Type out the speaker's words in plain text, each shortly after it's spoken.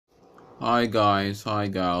Hi guys, hi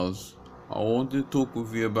gals. I want to talk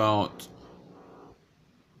with you about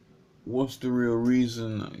what's the real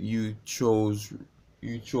reason you chose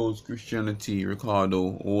Christianity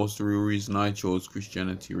Ricardo, or what's the real reason I chose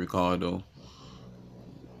Christianity Ricardo.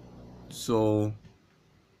 So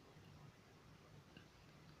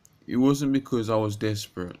it wasn't because I was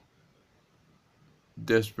desperate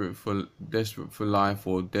for life,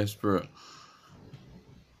 or desperate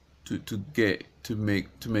to make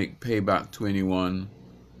payback to anyone,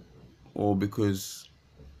 or because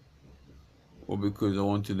I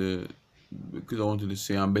wanted to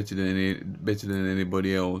say I'm better than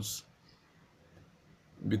anybody else.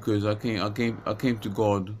 Because I came to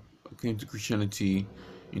God, I came to Christianity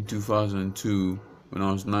in 2002 when I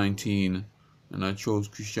was 19, and I chose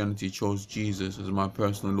Christianity, chose Jesus as my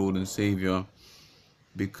personal Lord and Savior.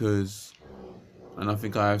 Because, and I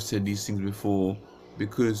think I have said these things before,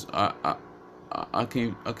 because I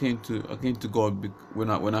came to God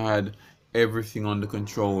when I had everything under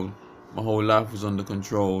control. My whole life was under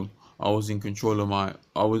control. I was in control of my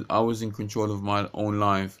own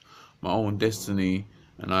life, my own destiny,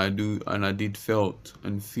 and I did felt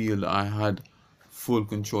and feel that I had full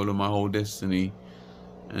control of my whole destiny.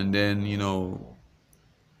 And then,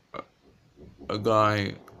 a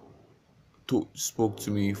guy spoke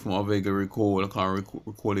to me from I vaguely recall. I can't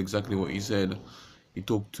recall exactly what he said. He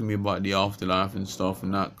talked to me about the afterlife and stuff,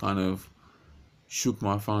 and that kind of shook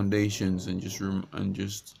my foundations, and just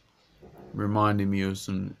reminded me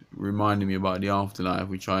about the afterlife,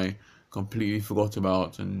 which I completely forgot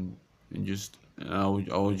about. And I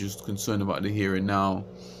was just concerned about the here and now.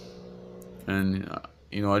 And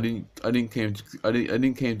I didn't came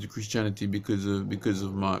to Christianity because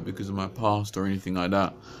of my past or anything like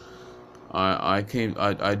that. I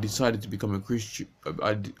decided to become a Christian.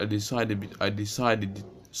 I decided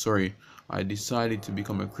to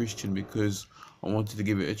become a Christian because I wanted to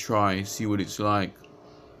give it a try, see what it's like,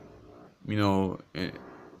 you know.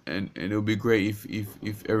 And it would be great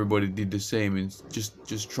if everybody did the same, and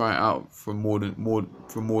just try it out for more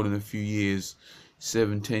than a few years,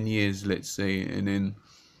 7, 10 years, let's say, and then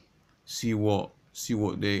see what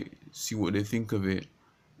they think of it,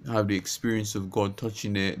 have the experience of God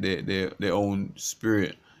touching their own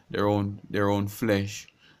spirit, their own flesh,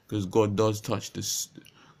 because God does touch the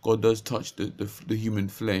human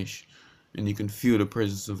flesh, and you can feel the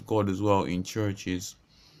presence of God as well in churches.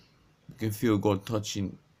 You can feel God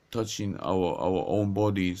touching our own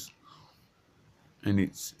bodies, and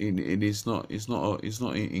it's not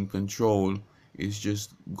in control. It's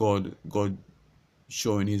just God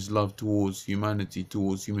showing His love towards humanity,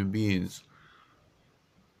 towards human beings.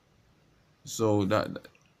 So that,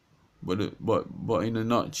 but in a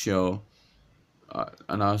nutshell,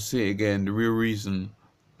 and I'll say it again, the real reason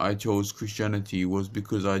I chose Christianity was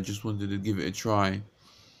because I just wanted to give it a try.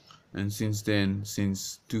 And since then,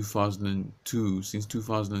 since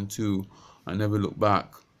 2002, I never looked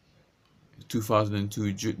back.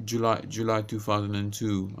 2002, July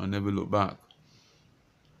 2002, I never looked back.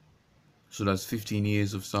 So that's 15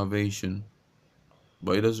 years of salvation.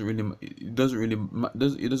 But it doesn't really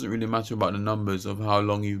matter about the numbers of how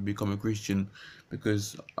long you've become a Christian,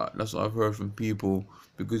 because that's what I've heard from people.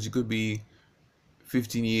 Because you could be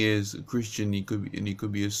 15 years a Christian, you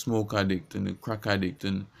could be a smoke addict and a crack addict,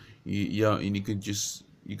 and and you could just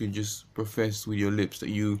profess with your lips that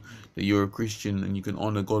you're a Christian, and you can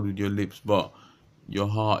honor God with your lips, but your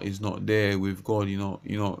heart is not there with God. You're not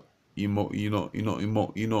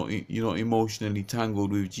emotionally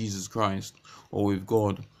tangled with Jesus Christ or with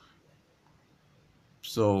God.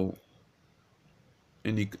 So,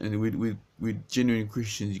 with genuine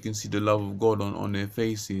Christians, you can see the love of God on their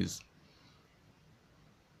faces,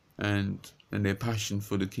 and their passion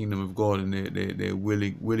for the kingdom of God, and their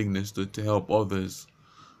willingness to help others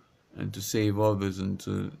and to save others, and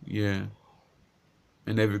to, yeah.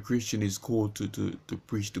 And every Christian is called to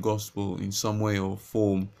preach the gospel in some way or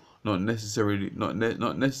form, not necessarily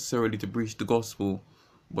to preach the gospel,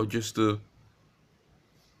 but just to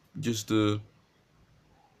just to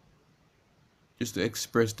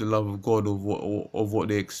express the love of God, of what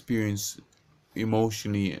they experience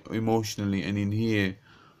emotionally, and in here,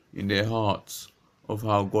 in their hearts, of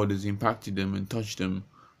how God has impacted them and touched them,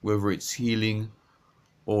 whether it's healing,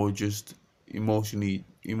 or just emotionally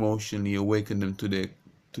awaken them to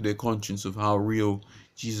their conscience of how real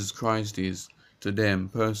Jesus Christ is to them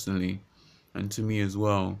personally, and to me as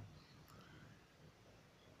well.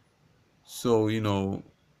 So,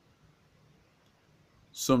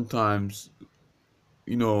 sometimes,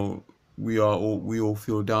 you know we all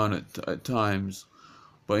feel down at times,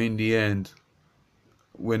 but in the end,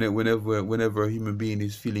 whenever a human being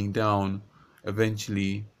is feeling down,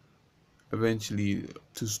 eventually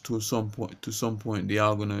to some point they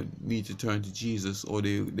are gonna need to turn to Jesus, or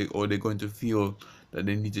they're going to feel that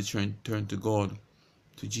they need to turn to God,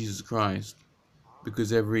 to Jesus Christ,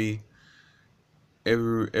 because every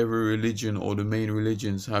religion, or the main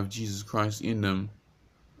religions, have Jesus Christ in them.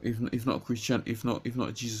 If not Christian, if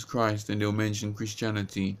not Jesus Christ, then they'll mention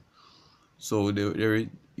Christianity. So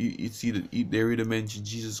it's either they either mention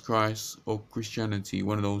Jesus Christ or Christianity,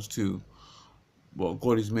 one of those two. But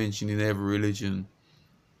God is mentioned in every religion.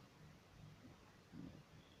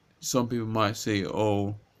 Some people might say,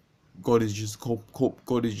 "Oh, God is just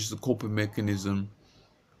God is just a coping mechanism."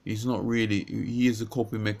 He's not really. He is a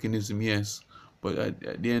coping mechanism, yes, but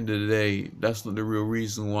at the end of the day, that's not the real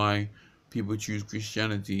reason why people choose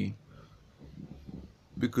Christianity.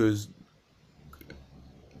 Because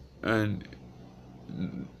and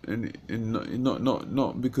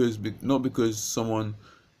not because someone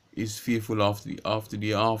is fearful after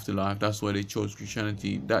the afterlife. That's why they chose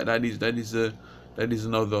Christianity. That is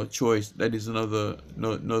another choice. That is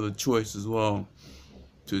another choice as well,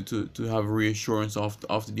 to have reassurance of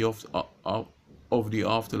the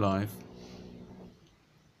afterlife.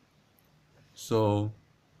 So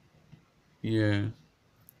yeah,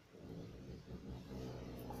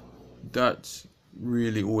 that's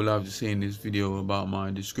really all I have to say in this video about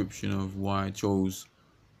my description of why I chose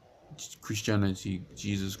Christianity,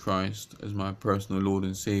 Jesus Christ, as my personal Lord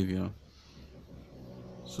and Savior.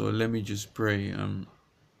 So let me just pray.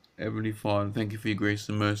 Heavenly Father, thank you for your grace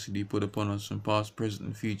and mercy that you put upon us from past, present,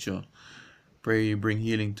 and future. Pray you bring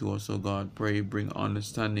healing to us, O God. Pray you bring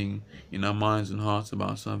understanding in our minds and hearts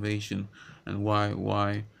about salvation, and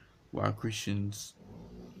why Christians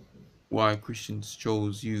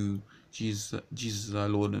chose you, Jesus our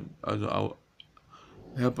Lord, and as our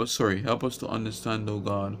help us to understand, O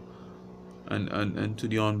God, and to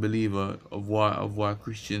the unbeliever, of why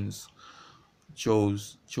Christians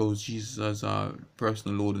chose Jesus as our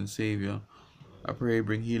personal Lord and Savior. I pray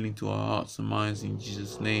bring healing to our hearts and minds in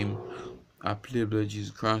Jesus' name. I plead the blood of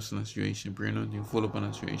Jesus Christ on our situation, pray anointing full upon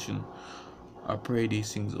our situation. I pray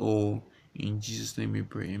these things all in Jesus' name we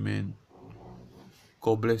pray, amen.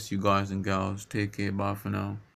 God bless you guys and gals. Take care, bye for now.